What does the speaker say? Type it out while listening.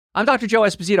I'm Dr. Joe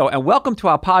Esposito, and welcome to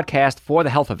our podcast, For the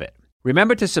Health of It.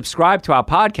 Remember to subscribe to our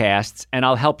podcasts, and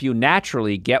I'll help you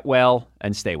naturally get well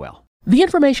and stay well. The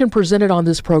information presented on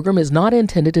this program is not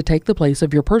intended to take the place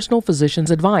of your personal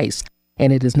physician's advice,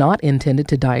 and it is not intended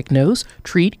to diagnose,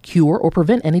 treat, cure, or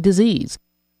prevent any disease.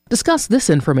 Discuss this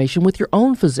information with your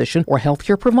own physician or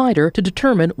healthcare provider to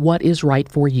determine what is right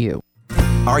for you.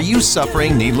 Are you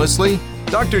suffering needlessly?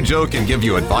 Dr. Joe can give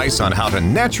you advice on how to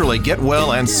naturally get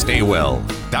well and stay well.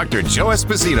 Dr. Joe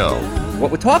Esposito.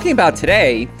 What we're talking about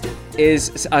today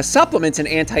is supplements and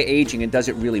anti-aging, and does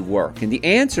it really work? And the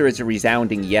answer is a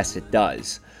resounding yes, it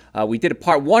does. We did a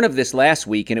part one of this last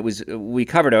week, and we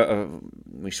covered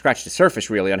we scratched the surface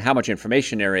really on how much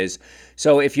information there is.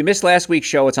 So if you missed last week's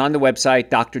show, it's on the website,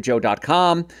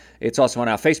 drjoe.com. It's also on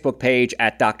our Facebook page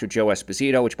at Dr. Joe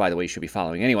Esposito, which by the way you should be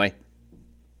following anyway.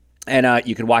 And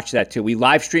you can watch that too. We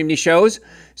live stream these shows,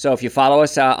 so if you follow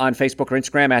us on Facebook or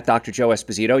Instagram at Dr. Joe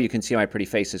Esposito, you can see my pretty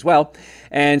face as well.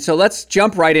 And so let's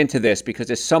jump right into this because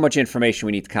there's so much information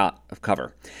we need to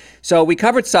cover. So we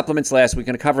covered supplements last week.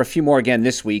 We're going to cover a few more again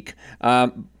this week.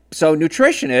 So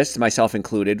nutritionists, myself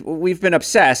included, we've been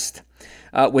obsessed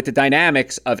with the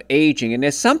dynamics of aging, and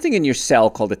there's something in your cell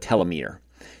called a telomere.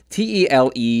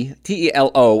 Telomere.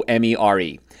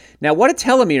 Now, what a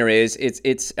telomere is,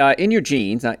 it's in your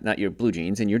genes, not your blue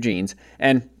genes, in your genes,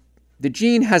 and the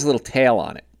gene has a little tail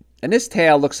on it. And this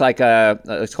tail looks like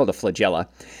it's called a flagella.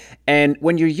 And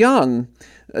when you're young,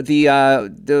 the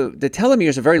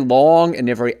telomeres are very long and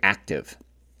they're very active.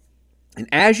 And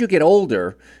as you get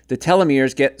older, the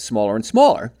telomeres get smaller and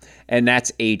smaller, and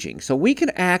that's aging. So we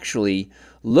can actually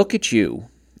look at you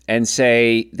and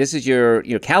say, this is your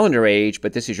calendar age,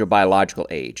 but this is your biological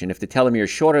age. And if the telomere is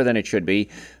shorter than it should be,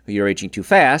 you're aging too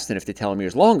fast. And if the telomere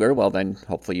is longer, well, then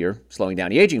hopefully you're slowing down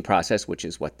the aging process, which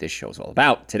is what this show is all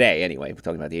about today. Anyway, we're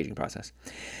talking about the aging process.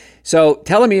 So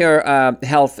telomere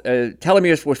health,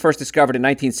 telomeres were first discovered in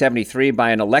 1973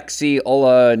 by an Alexei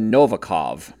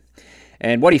Novikov.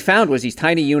 And what he found was these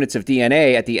tiny units of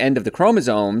DNA at the end of the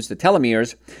chromosomes, the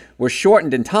telomeres, were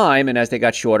shortened in time, and as they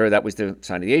got shorter, that was the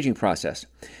sign of the aging process.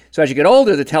 So as you get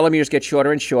older, the telomeres get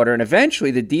shorter and shorter, and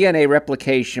eventually the DNA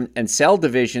replication and cell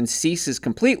division ceases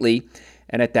completely,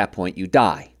 and at that point you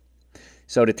die.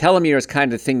 So the telomere is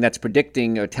kind of the thing that's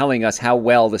predicting or telling us how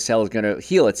well the cell is going to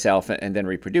heal itself and then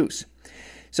reproduce.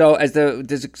 So as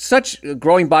there's such a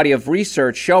growing body of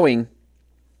research showing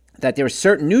that there are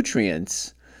certain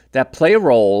nutrients that play a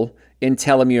role in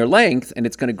telomere length, and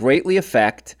it's going to greatly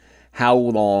affect how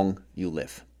long you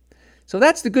live. So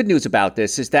that's the good news about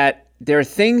this, is that there are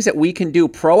things that we can do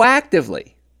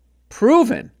proactively,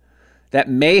 proven, that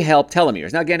may help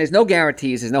telomeres. Now, again, there's no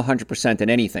guarantees, there's no 100% in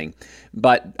anything,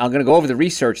 but I'm going to go over the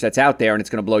research that's out there, and it's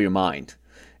going to blow your mind.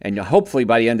 And hopefully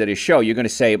by the end of this show, you're going to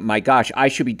say, my gosh, I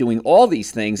should be doing all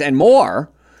these things and more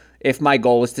if my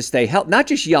goal is to stay healthy, not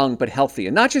just young, but healthy,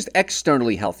 and not just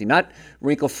externally healthy, not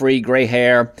wrinkle-free, gray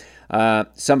hair. I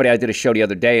did a show the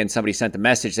other day, and somebody sent a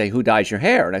message saying, who dyes your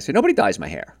hair? And I said, nobody dyes my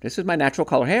hair. This is my natural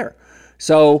color hair.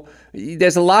 So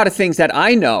there's a lot of things that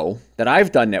I know that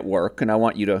I've done that work, and I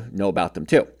want you to know about them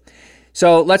too.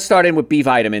 So let's start in with B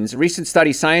vitamins. A recent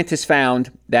study, scientists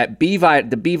found that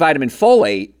the B vitamin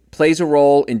folate plays a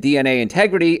role in DNA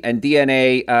integrity and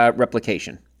DNA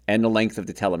replication and the length of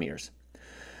the telomeres.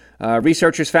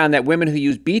 Researchers found that women who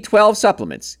use B12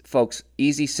 supplements, folks,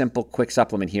 easy, simple, quick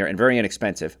supplement here and very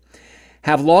inexpensive,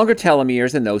 have longer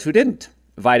telomeres than those who didn't.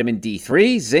 Vitamin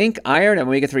D3, zinc, iron,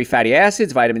 omega-3 fatty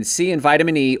acids, vitamin C, and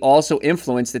vitamin E also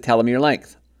influence the telomere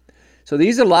length. So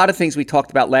these are a lot of things we talked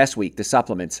about last week, the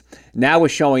supplements. Now we're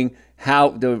showing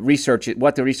what the research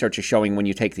is showing when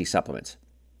you take these supplements.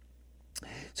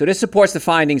 So this supports the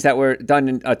findings that were done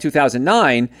in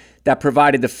 2009 that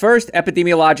provided the first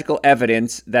epidemiological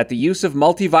evidence that the use of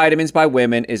multivitamins by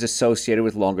women is associated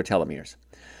with longer telomeres.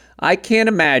 I can't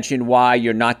imagine why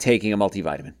you're not taking a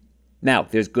multivitamin. Now,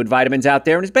 there's good vitamins out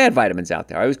there and there's bad vitamins out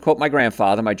there. I always quote my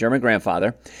grandfather, my German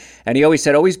grandfather, and he always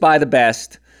said, always buy the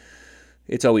best.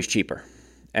 It's always cheaper.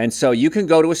 And so you can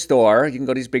go to a store, you can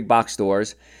go to these big box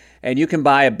stores, and you can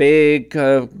buy a big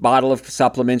bottle of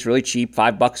supplements, really cheap,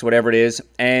 $5, whatever it is,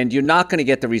 and you're not going to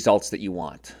get the results that you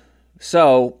want.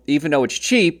 So even though it's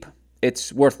cheap,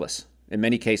 it's worthless. In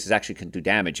many cases, actually can do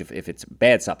damage if it's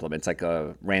bad supplements like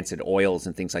rancid oils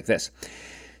and things like this.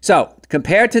 So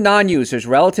compared to non-users,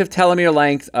 relative telomere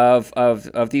length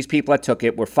of these people that took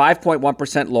it were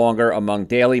 5.1% longer among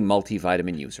daily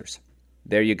multivitamin users.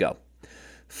 There you go.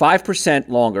 5%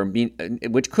 longer,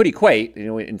 which could equate,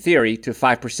 in theory, to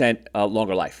 5%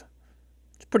 longer life.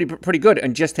 It's pretty good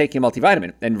and just taking a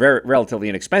multivitamin, and very relatively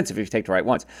inexpensive if you take the right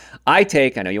ones. I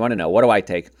know you want to know, what do I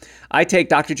take? I take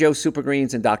Dr. Joe's Super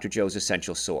Greens and Dr. Joe's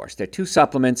Essential Source. They're 2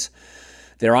 supplements.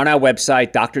 They're on our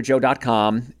website,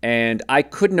 drjoe.com, and I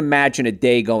couldn't imagine a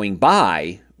day going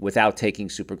by without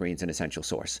taking Super Greens and Essential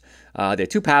Source. They're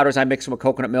 2 powders. I mix them with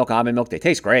coconut milk, almond milk. They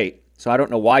taste great, so I don't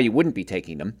know why you wouldn't be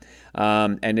taking them.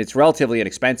 And it's relatively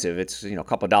inexpensive. It's a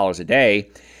couple of dollars a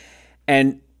day.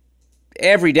 And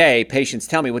every day, patients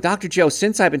tell me, well, Dr. Joe,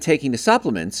 since I've been taking the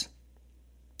supplements,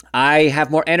 I have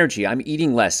more energy. I'm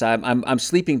eating less. I'm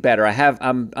sleeping better.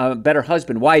 I'm a better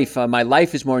husband, wife. My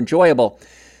life is more enjoyable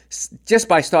just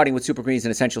by starting with Super Greens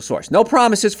and Essential Source. No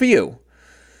promises for you,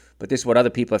 but this is what other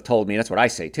people have told me, and that's what I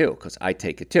say too, because I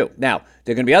take it too. Now,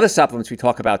 there are going to be other supplements we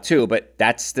talk about too, but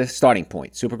that's the starting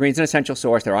point. Super Greens and Essential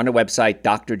Source. They're on the website,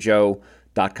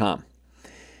 drjoe.com.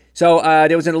 So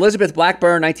there was an Elizabeth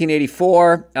Blackburn,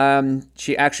 1984.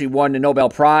 She actually won the Nobel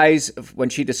Prize when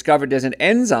she discovered there's an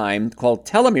enzyme called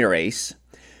telomerase,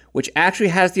 which actually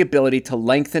has the ability to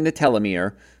lengthen the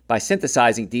telomere by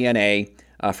synthesizing DNA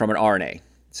from an RNA.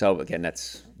 So again,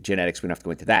 that's genetics. We don't have to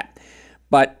go into that.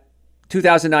 But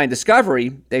 2009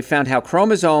 discovery, they found how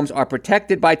chromosomes are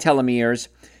protected by telomeres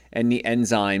and the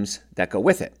enzymes that go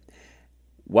with it.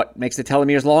 What makes the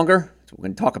telomeres longer? That's what we're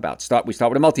going to talk about. We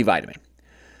start with a multivitamin.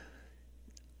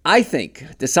 I think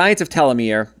the science of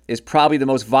telomere is probably the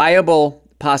most viable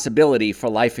possibility for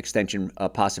life extension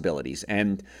possibilities.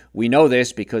 And we know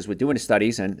this because we're doing the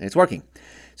studies and it's working.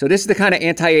 So this is the kind of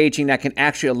anti-aging that can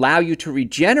actually allow you to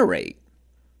regenerate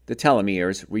the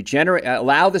telomeres,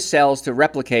 allow the cells to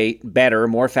replicate better,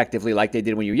 more effectively like they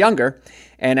did when you're younger,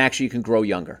 and actually you can grow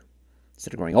younger.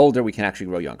 Instead of growing older, we can actually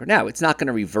grow younger. Now, it's not going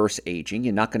to reverse aging.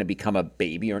 You're not going to become a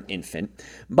baby or an infant,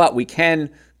 but we can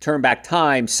turn back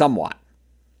time somewhat.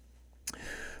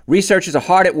 Researchers are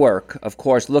hard at work, of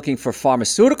course, looking for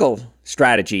pharmaceutical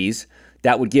strategies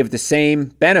that would give the same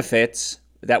benefits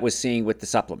that we're seeing with the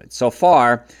supplements. So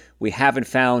far, we haven't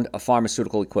found a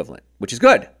pharmaceutical equivalent, which is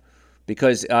good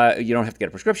because you don't have to get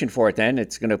a prescription for it then.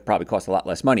 It's going to probably cost a lot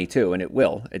less money too, and it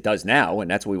will. It does now, and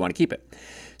that's what we want to keep it.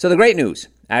 So the great news,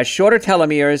 as shorter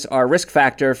telomeres are a risk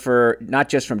factor for not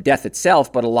just from death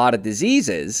itself, but a lot of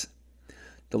diseases,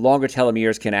 the longer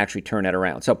telomeres can actually turn that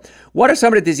around. So what are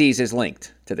some of the diseases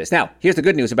linked to this? Now, here's the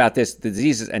good news about this, the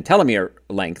diseases and telomere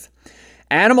length.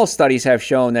 Animal studies have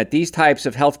shown that these types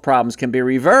of health problems can be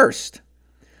reversed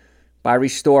by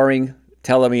restoring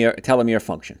telomere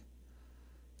function.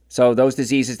 So those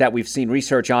diseases that we've seen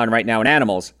research on right now in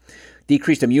animals,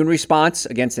 decreased immune response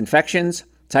against infections,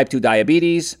 type 2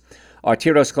 diabetes,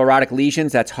 arteriosclerotic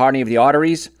lesions, that's hardening of the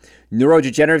arteries,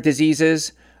 neurodegenerative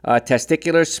diseases,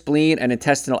 testicular, spleen, and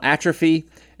intestinal atrophy,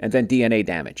 and then DNA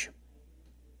damage.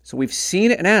 So we've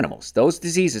seen it in animals. Those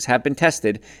diseases have been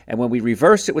tested, and when we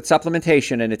reverse it with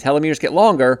supplementation and the telomeres get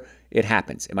longer, it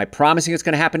happens. Am I promising it's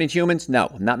going to happen in humans? No,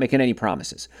 I'm not making any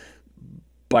promises.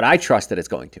 But I trust that it's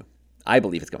going to. I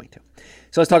believe it's going to.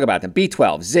 So let's talk about them.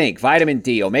 B12, zinc, vitamin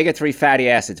D, omega-3 fatty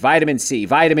acids, vitamin C,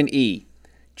 vitamin E.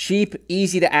 Cheap,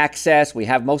 easy to access. We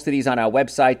have most of these on our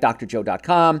website,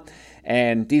 drjoe.com,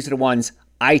 and these are the ones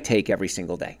I take every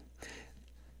single day.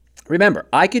 Remember,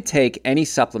 I could take any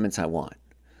supplements I want.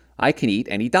 I can eat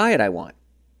any diet I want.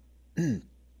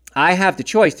 I have the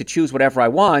choice to choose whatever I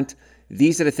want.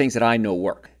 These are the things that I know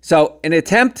work. So in an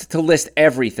attempt to list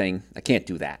everything, I can't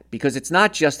do that because it's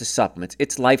not just the supplements,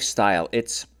 it's lifestyle.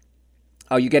 It's,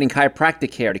 are you getting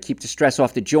chiropractic care to keep the stress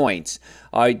off the joints?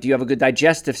 Do you have a good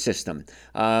digestive system?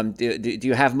 Do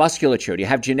you have musculature? Do you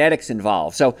have genetics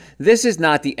involved? So this is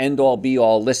not the end-all,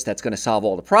 be-all list that's going to solve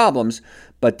all the problems,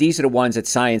 but these are the ones that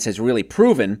science has really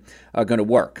proven are going to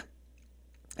work.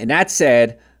 And that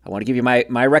said, I want to give you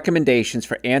my recommendations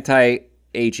for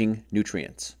anti-aging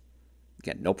nutrients.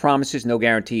 Again, no promises, no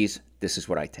guarantees. This is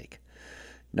what I take.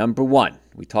 Number 1,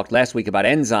 we talked last week about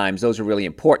enzymes. Those are really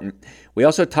important. We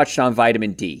also touched on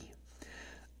vitamin D.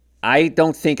 I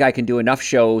don't think I can do enough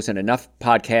shows and enough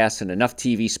podcasts and enough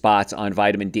TV spots on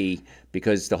vitamin D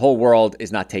because the whole world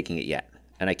is not taking it yet.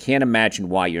 And I can't imagine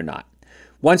why you're not.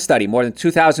 One study, more than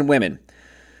 2,000 women,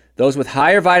 those with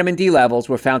higher vitamin D levels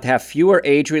were found to have fewer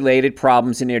age-related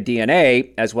problems in their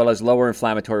DNA as well as lower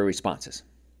inflammatory responses.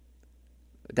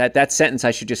 That sentence,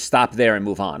 I should just stop there and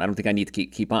move on. I don't think I need to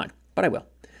keep on, but I will.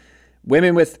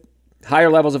 Women with higher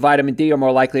levels of vitamin D are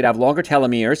more likely to have longer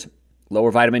telomeres,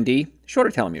 lower vitamin D, shorter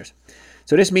telomeres.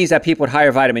 So this means that people with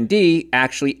higher vitamin D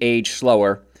actually age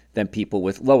slower than people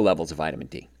with low levels of vitamin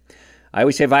D. I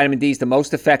always say vitamin D is the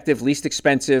most effective, least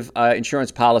expensive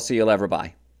insurance policy you'll ever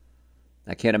buy.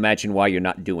 I can't imagine why you're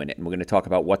not doing it, and we're going to talk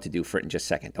about what to do for it in just a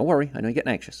second. Don't worry, I know you're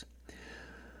getting anxious.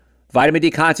 Vitamin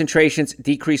D concentrations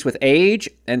decrease with age,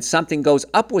 and something goes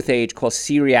up with age called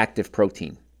C-reactive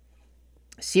protein.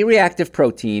 C-reactive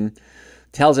protein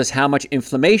tells us how much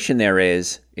inflammation there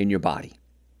is in your body.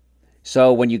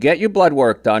 So when you get your blood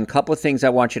work done, a couple of things I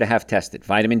want you to have tested.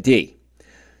 Vitamin D,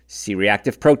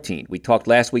 C-reactive protein. We talked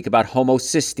last week about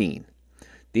homocysteine.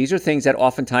 These are things that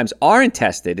oftentimes aren't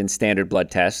tested in standard blood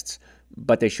tests,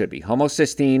 but they should be.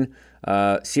 Homocysteine,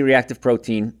 C-reactive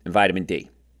protein, and vitamin D.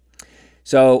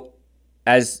 So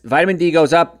as vitamin D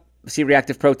goes up,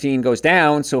 C-reactive protein goes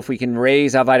down. So if we can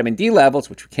raise our vitamin D levels,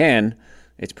 which we can,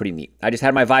 it's pretty neat. I just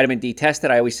had my vitamin D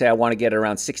tested. I always say I want to get it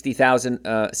around 60 nanograms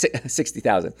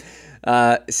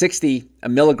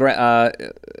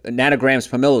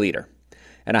per milliliter.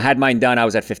 And I had mine done. I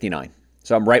was at 59.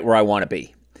 So I'm right where I want to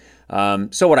be.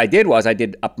 So what I did was I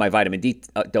did up my vitamin D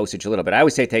dosage a little bit. I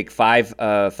always say take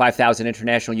 5,000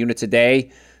 international units a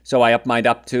day. So I upped mine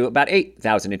up to about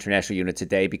 8,000 international units a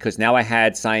day because now I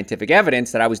had scientific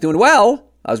evidence that I was doing well.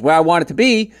 I was where I wanted to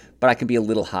be, but I can be a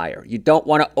little higher. You don't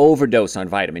want to overdose on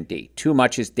vitamin D. Too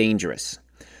much is dangerous.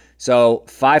 So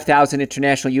 5,000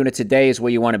 international units a day is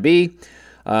where you want to be.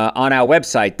 On our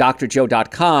website,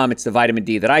 drjoe.com, it's the vitamin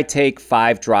D that I take,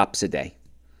 5 drops a day.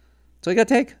 That's all you got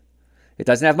to take. It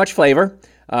doesn't have much flavor.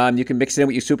 You can mix it in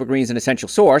with your Super Greens and Essential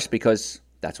Source because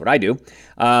that's what I do.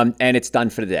 And it's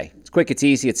done for the day. It's quick, it's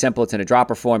easy, it's simple, it's in a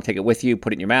dropper form. Take it with you,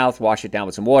 put it in your mouth, wash it down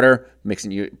with some water,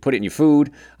 put it in your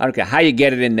food. I don't care how you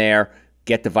get it in there,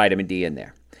 get the vitamin D in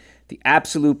there. The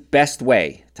absolute best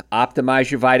way to optimize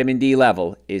your vitamin D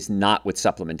level is not with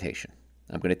supplementation.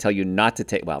 I'm going to tell you not to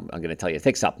take, I'm going to tell you to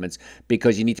take supplements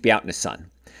because you need to be out in the sun.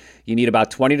 You need about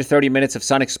 20 to 30 minutes of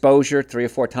sun exposure 3 or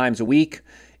 4 times a week.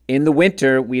 In the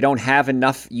winter, we don't have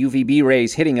enough UVB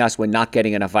rays hitting us. We're not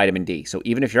getting enough vitamin D. So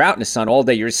even if you're out in the sun all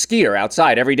day, you're a skier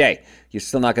outside every day, you're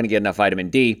still not going to get enough vitamin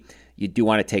D. You do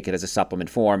want to take it as a supplement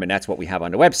form, and that's what we have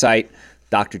on the website,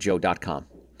 drjoe.com.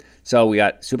 So we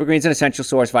got Super Greens and Essential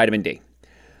Source vitamin D.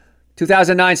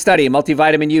 2009 study,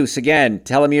 multivitamin use. Again,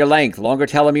 telomere length. Longer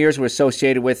telomeres were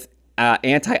associated with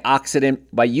antioxidant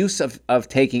by use of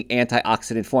taking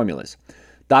antioxidant formulas.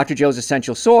 Dr. Joe's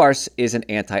Essential Source is an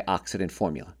antioxidant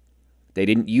formula. They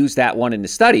didn't use that one in the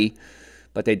study,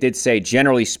 but they did say,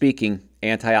 generally speaking,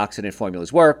 antioxidant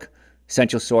formulas work.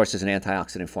 Essential Source is an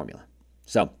antioxidant formula.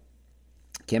 So,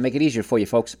 can't make it easier for you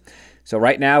folks. So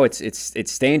right now, it's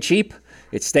staying cheap,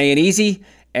 it's staying easy,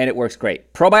 and it works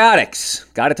great.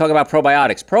 Probiotics. Got to talk about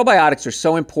probiotics. Probiotics are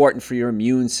so important for your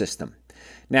immune system.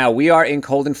 Now, we are in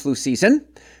cold and flu season.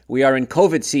 We are in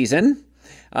COVID season.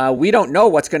 We don't know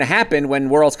what's going to happen when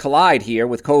worlds collide here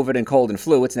with COVID and cold and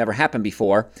flu. It's never happened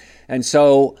before. And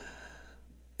so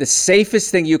the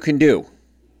safest thing you can do,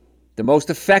 the most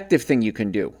effective thing you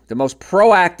can do, the most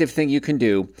proactive thing you can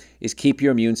do is keep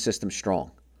your immune system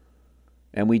strong.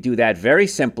 And we do that very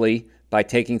simply by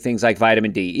taking things like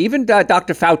vitamin D. Even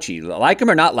Dr. Fauci, like him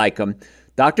or not like him,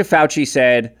 Dr. Fauci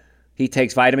said he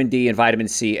takes vitamin D and vitamin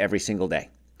C every single day.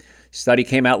 Study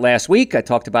came out last week. I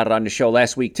talked about it on the show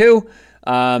last week too.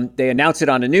 They announced it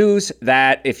on the news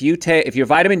that if your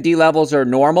vitamin D levels are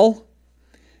normal,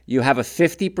 you have a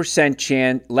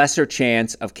 50% lesser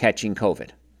chance of catching COVID.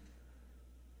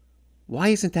 Why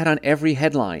isn't that on every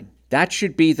headline? That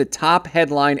should be the top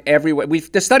headline everywhere.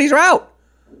 The studies are out.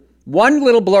 One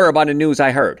little blurb on the news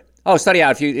I heard. Oh, study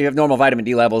out. If you have normal vitamin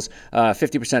D levels,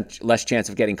 50% less chance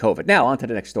of getting COVID. Now, on to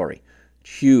the next story.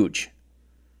 It's huge.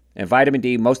 And vitamin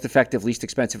D, most effective, least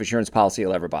expensive insurance policy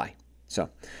you'll ever buy. So,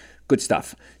 good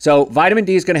stuff. So, vitamin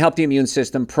D is going to help the immune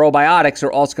system. Probiotics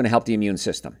are also going to help the immune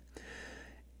system.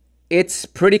 It's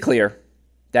pretty clear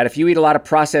that if you eat a lot of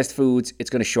processed foods, it's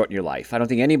going to shorten your life. I don't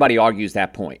think anybody argues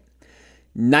that point.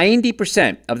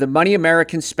 90% of the money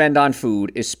Americans spend on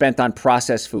food is spent on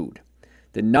processed food.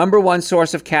 The number one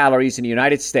source of calories in the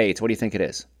United States, what do you think it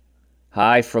is?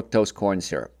 High fructose corn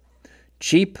syrup.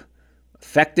 Cheap,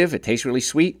 effective, it tastes really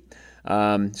sweet,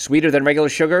 sweeter than regular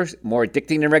sugar, more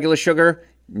addicting than regular sugar.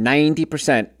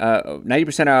 90%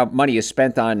 of our money is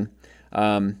spent on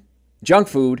junk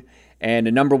food, and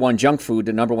the number one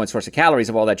source of calories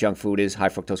of all that junk food is high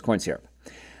fructose corn syrup.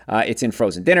 It's in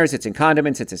frozen dinners, it's in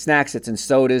condiments, it's in snacks, it's in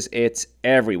sodas, it's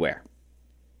everywhere.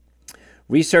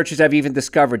 Researchers have even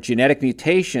discovered genetic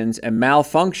mutations and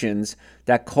malfunctions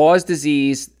that cause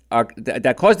disease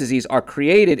are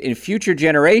created in future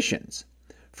generations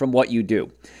from what you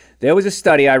do. There was a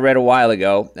study I read a while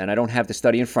ago, and I don't have the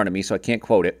study in front of me, so I can't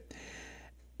quote it.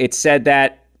 It said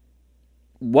that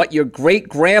what your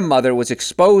great-grandmother was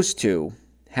exposed to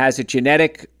has a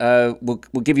genetic, will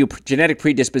give you genetic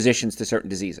predispositions to certain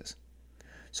diseases.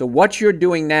 So what you're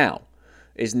doing now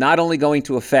is not only going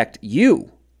to affect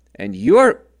you And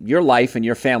your life and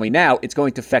your family now, it's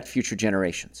going to affect future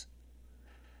generations.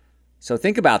 So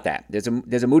think about that. There's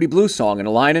a Moody Blues song, and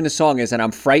a line in the song is, "And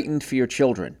I'm frightened for your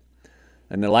children,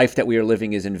 and the life that we are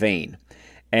living is in vain."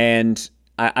 And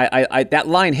I that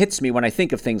line hits me when I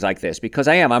think of things like this, because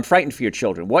I'm frightened for your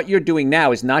children. What you're doing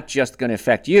now is not just going to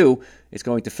affect you, it's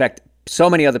going to affect so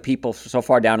many other people so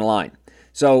far down the line.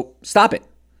 So stop it.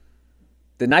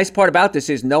 The nice part about this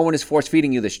is no one is force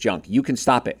feeding you this junk. You can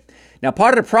stop it. Now,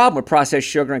 part of the problem with processed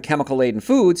sugar and chemical-laden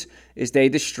foods is they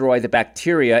destroy the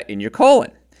bacteria in your colon.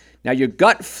 Now, your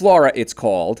gut flora, it's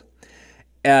called,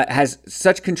 has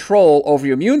such control over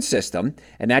your immune system,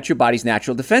 and that's your body's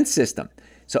natural defense system.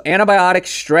 So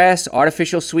antibiotics, stress,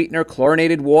 artificial sweetener,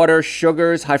 chlorinated water,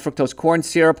 sugars, high fructose corn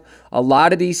syrup, a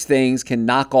lot of these things can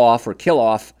knock off or kill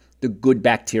off the good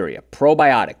bacteria.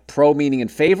 Probiotic, pro meaning in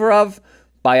favor of,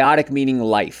 biotic meaning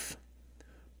life.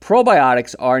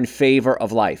 Probiotics are in favor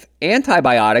of life.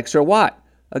 Antibiotics are what?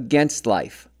 Against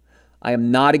life. I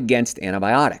am not against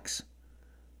antibiotics.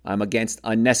 I'm against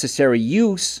unnecessary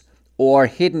use or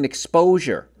hidden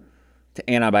exposure to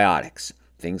antibiotics.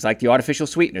 Things like the artificial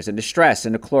sweeteners and the stress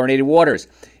and the chlorinated waters.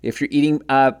 If you're eating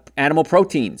animal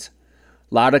proteins,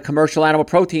 a lot of commercial animal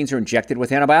proteins are injected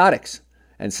with antibiotics,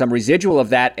 and some residual of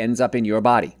that ends up in your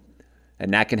body,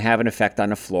 and that can have an effect on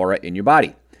the flora in your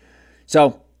body.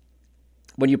 So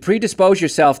when you predispose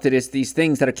yourself to these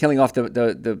things that are killing off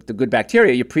the good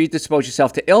bacteria, you predispose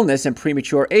yourself to illness and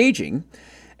premature aging.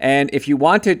 And if you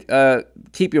want to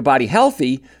keep your body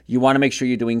healthy, you want to make sure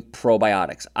you're doing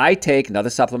probiotics. I take, another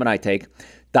supplement I take,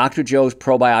 Dr. Joe's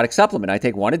probiotic supplement. I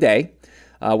take one a day.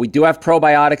 We do have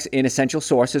probiotics in Essential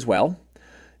Source as well.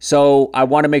 So I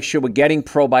want to make sure we're getting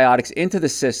probiotics into the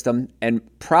system, and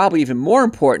probably even more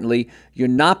importantly, you're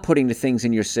not putting the things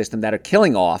in your system that are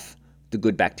killing off the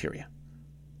good bacteria.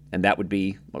 And that would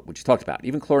be what you talked about,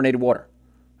 even chlorinated water.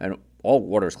 And all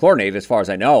water is chlorinated as far as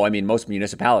I know. I mean, most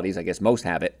municipalities, I guess most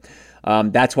have it.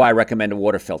 That's why I recommend a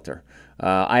water filter.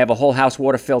 I have a whole house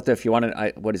water filter. If you want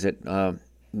to, what is it?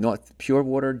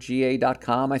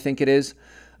 purewaterga.com, I think it is.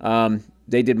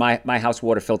 They did my house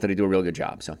water filter. They do a real good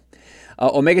job. So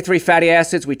omega-3 fatty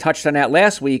acids, we touched on that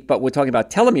last week, but we're talking about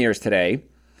telomeres today.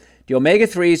 The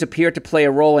omega-3s appear to play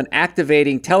a role in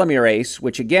activating telomerase,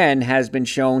 which again has been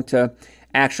shown to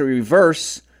actually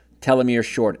reverse telomere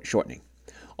shortening.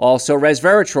 Also,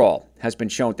 resveratrol has been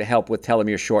shown to help with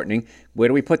telomere shortening. Where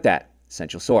do we put that?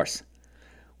 Essential Source.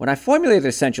 When I formulated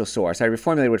Essential Source, I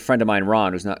reformulated with a friend of mine,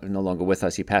 Ron, who's no longer with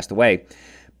us. He passed away.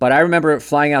 But I remember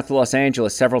flying out to Los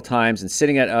Angeles several times and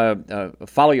sitting at a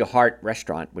Follow Your Heart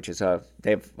restaurant, which is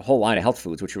they have a whole line of health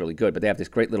foods, which are really good. But they have this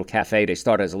great little cafe. They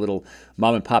started as a little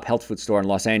mom and pop health food store in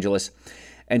Los Angeles.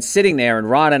 And sitting there, and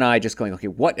Ron and I just going, okay,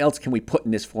 what else can we put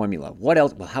in this formula? What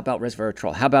else? Well, how about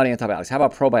resveratrol? How about antibiotics? How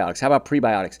about probiotics? How about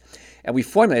prebiotics? And we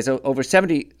formulated over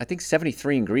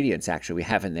 73 ingredients actually we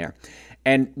have in there.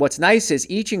 And what's nice is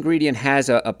each ingredient has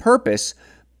a purpose,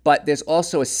 but there's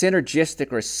also a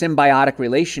synergistic or a symbiotic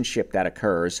relationship that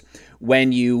occurs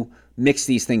when you mix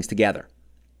these things together.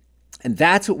 And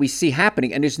that's what we see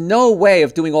happening. And there's no way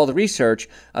of doing all the research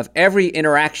of every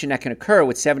interaction that can occur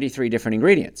with 73 different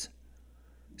ingredients.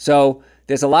 So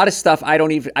there's a lot of stuff I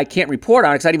can't report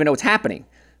on because I don't even know what's happening,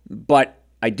 but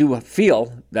I do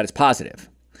feel that it's positive.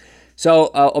 So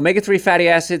omega-3 fatty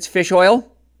acids, fish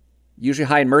oil, usually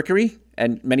high in mercury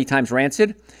and many times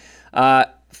rancid.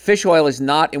 Fish oil is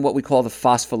not in what we call the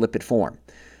phospholipid form.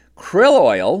 Krill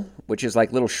oil, which is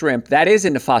like little shrimp, that is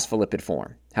in the phospholipid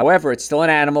form. However, it's still an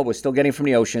animal. We're still getting it from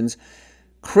the oceans.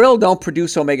 Krill don't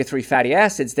produce omega-3 fatty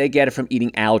acids. They get it from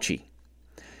eating algae.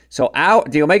 So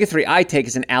the omega-3 I take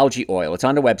is an algae oil. It's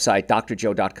on the website,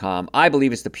 drjoe.com. I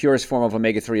believe it's the purest form of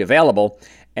omega-3 available,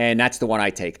 and that's the one I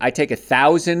take. I take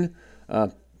 1,000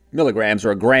 milligrams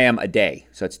or a gram a day.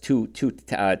 So it's two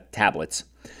tablets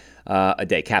a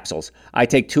day, capsules. I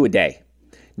take 2 a day.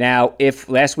 Now, if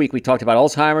last week we talked about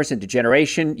Alzheimer's and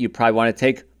degeneration, you probably want to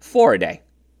take 4 a day.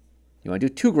 You want to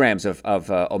do 2 grams of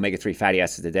omega-3 fatty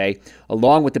acids a day,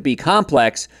 along with the B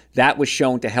complex. That was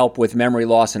shown to help with memory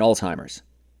loss and Alzheimer's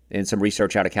in some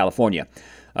research out of California.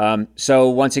 So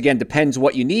once again, depends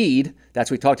what you need. That's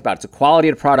what we talked about. It's the quality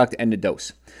of the product and the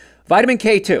dose. Vitamin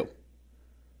K2.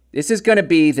 This is going to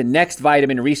be the next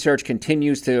vitamin research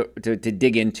continues to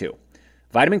dig into.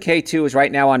 Vitamin K2 is right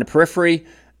now on the periphery.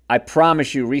 I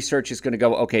promise you research is going to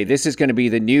go, okay, this is going to be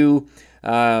the new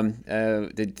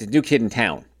kid in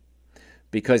town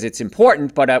because it's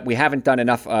important, but we haven't done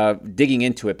enough digging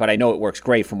into it, but I know it works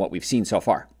great from what we've seen so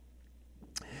far.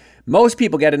 Most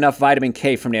people get enough vitamin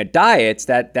K from their diets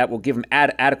that will give them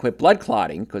adequate blood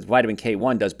clotting, because vitamin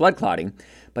K1 does blood clotting,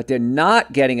 but they're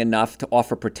not getting enough to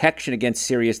offer protection against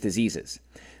serious diseases.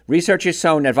 Research has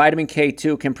shown that vitamin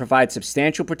K2 can provide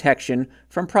substantial protection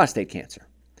from prostate cancer.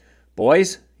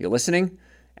 Boys, you're listening?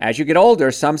 As you get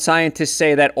older, some scientists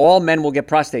say that all men will get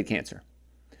prostate cancer.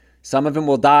 Some of them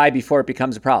will die before it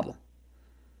becomes a problem.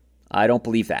 I don't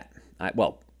believe that.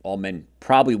 All men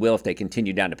probably will if they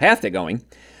continue down the path they're going.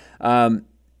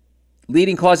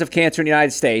 Leading cause of cancer in the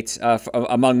United States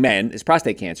among men is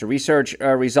prostate cancer. Research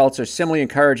results are similarly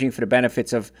encouraging for the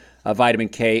benefits of vitamin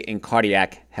K in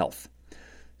cardiac health.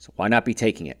 So why not be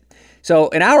taking it? So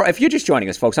if you're just joining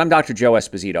us, folks, I'm Dr. Joe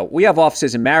Esposito. We have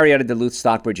offices in Marietta, Duluth,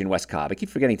 Stockbridge, and West Cobb. I keep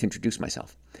forgetting to introduce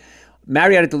myself.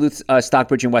 Marietta, Duluth,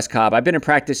 Stockbridge, and West Cobb. I've been in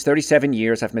practice 37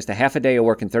 years. I've missed a half a day of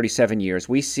work in 37 years.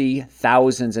 We see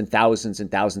thousands and thousands and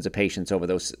thousands of patients over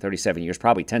those 37 years,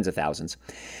 probably tens of thousands.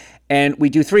 And we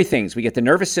do three things. We get the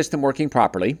nervous system working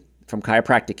properly from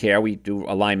chiropractic care. We do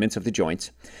alignments of the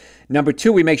joints. Number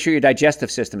two, we make sure your digestive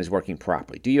system is working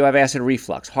properly. Do you have acid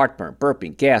reflux, heartburn,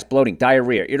 burping, gas, bloating,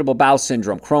 diarrhea, irritable bowel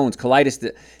syndrome, Crohn's, colitis?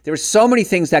 There are so many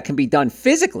things that can be done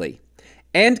physically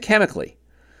and chemically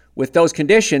with those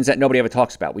conditions that nobody ever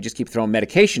talks about. We just keep throwing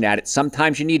medication at it.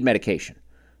 Sometimes you need medication,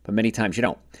 but many times you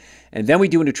don't. And then we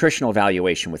do a nutritional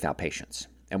evaluation with our patients,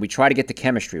 and we try to get the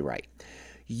chemistry right.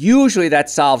 Usually that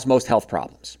solves most health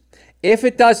problems. If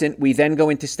it doesn't, we then go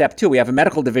into step two. We have a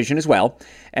medical division as well,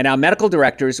 and our medical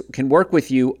directors can work with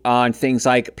you on things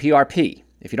like PRP.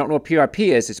 If you don't know what PRP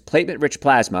is, it's platelet-rich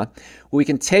plasma, where we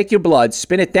can take your blood,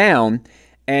 spin it down,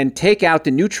 and take out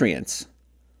the nutrients,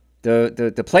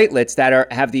 the platelets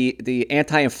that have the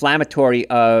anti-inflammatory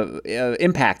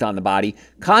impact on the body,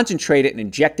 concentrate it and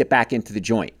inject it back into the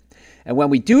joint. And when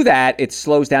we do that, it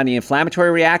slows down the inflammatory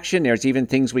reaction. There's even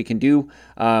things we can do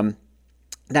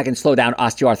that can slow down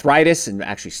osteoarthritis and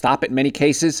actually stop it in many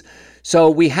cases. So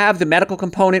we have the medical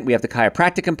component, we have the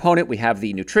chiropractic component, we have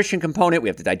the nutrition component, we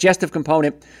have the digestive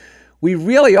component. We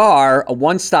really are a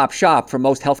one-stop shop for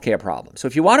most healthcare problems. So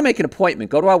if you want to make an appointment,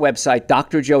 go to our website,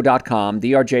 drjoe.com,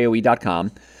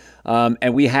 drjoe.com,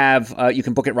 and we have, you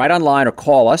can book it right online or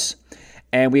call us.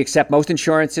 And we accept most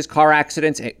insurances, car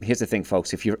accidents. Here's the thing,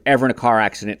 folks. If you're ever in a car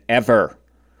accident,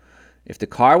 if the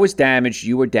car was damaged,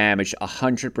 you were damaged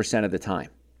 100% of the time.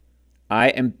 I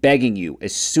am begging you,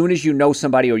 as soon as you know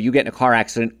somebody or you get in a car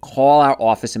accident, call our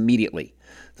office immediately.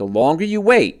 The longer you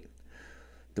wait,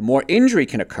 the more injury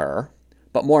can occur,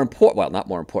 but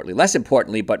less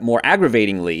importantly, but more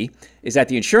aggravatingly, is that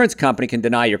the insurance company can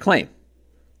deny your claim.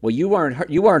 Well, you weren't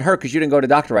hurt because you didn't go to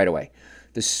the doctor right away.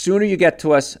 The sooner you get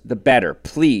to us, the better.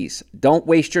 Please don't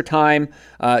waste your time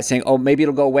saying, oh, maybe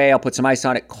it'll go away. I'll put some ice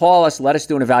on it. Call us. Let us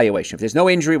do an evaluation. If there's no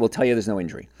injury, we'll tell you there's no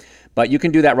injury. But you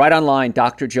can do that right online,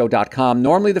 drjoe.com.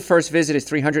 Normally, the first visit is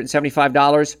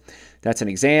 $375. That's an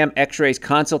exam, x-rays,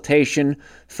 consultation,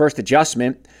 first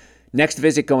adjustment. Next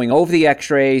visit, going over the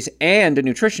x-rays and a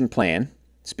nutrition plan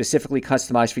specifically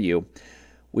customized for you.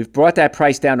 We've brought that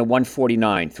price down to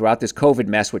 $149. Throughout this COVID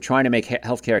mess, we're trying to make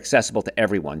healthcare accessible to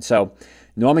everyone. So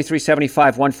normally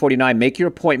 $375, $149. Make your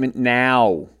appointment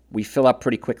now. We fill up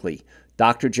pretty quickly.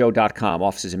 drjoe.com.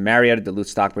 Offices in Marietta, Duluth,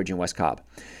 Stockbridge, and West Cobb.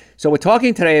 So we're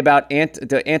talking today about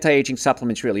the anti-aging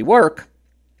supplements really work.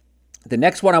 The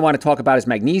next one I want to talk about is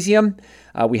magnesium.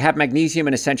 We have magnesium,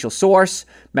 an essential source.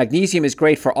 Magnesium is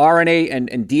great for RNA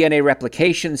and DNA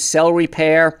replication, cell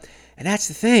repair. And that's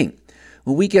the thing.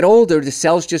 When we get older, the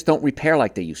cells just don't repair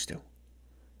like they used to.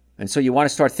 And so you want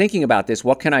to start thinking about this.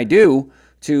 What can I do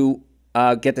to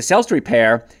get the cells to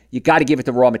repair? You got to give it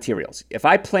the raw materials. If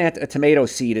I plant a tomato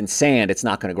seed in sand, it's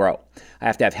not going to grow. I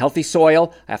have to have healthy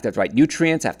soil. I have to have the right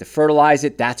nutrients. I have to fertilize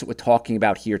it. That's what we're talking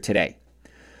about here today.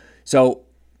 So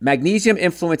magnesium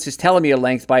influences telomere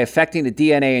length by affecting the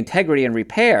DNA integrity and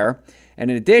repair.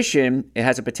 And in addition, it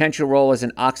has a potential role as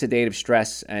an oxidative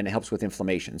stress and it helps with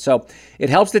inflammation. So it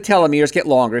helps the telomeres get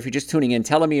longer. If you're just tuning in,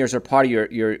 telomeres are part of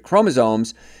your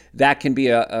chromosomes. That can be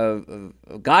a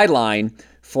guideline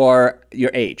for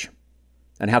your age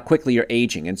and how quickly you're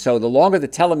aging. And so the longer the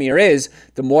telomere is,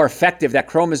 the more effective that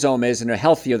chromosome is and the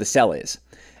healthier the cell is.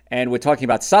 And we're talking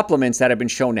about supplements that have been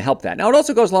shown to help that. Now, it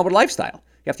also goes along with lifestyle.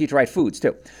 You have to eat the right foods,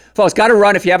 too. Folks, got to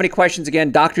run. If you have any questions,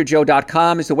 again,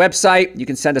 drjoe.com is the website. You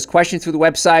can send us questions through the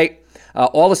website.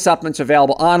 All the supplements are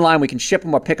available online. We can ship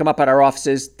them or pick them up at our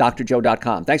offices,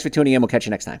 drjoe.com. Thanks for tuning in. We'll catch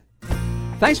you next time.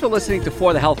 Thanks for listening to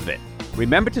For the Health of It.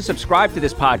 Remember to subscribe to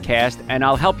this podcast, and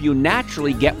I'll help you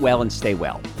naturally get well and stay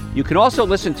well. You can also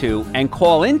listen to and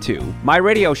call into my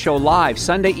radio show live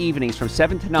Sunday evenings from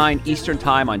 7 to 9 Eastern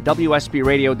Time on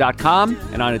WSBRadio.com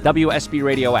and on a WSB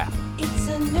Radio app. It's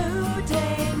a new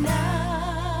day now.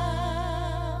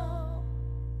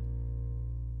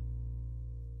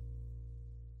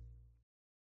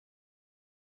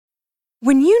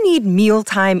 When you need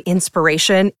mealtime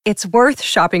inspiration, it's worth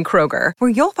shopping Kroger, where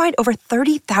you'll find over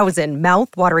 30,000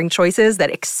 mouth-watering choices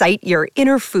that excite your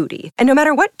inner foodie. And no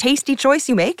matter what tasty choice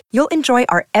you make, you'll enjoy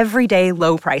our everyday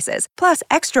low prices, plus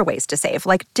extra ways to save,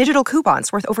 like digital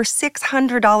coupons worth over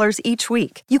 $600 each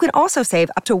week. You can also save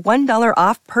up to $1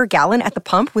 off per gallon at the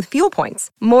pump with fuel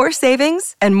points. More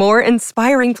savings and more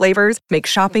inspiring flavors make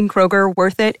shopping Kroger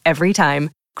worth it every time.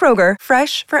 Kroger,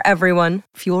 fresh for everyone.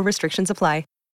 Fuel restrictions apply.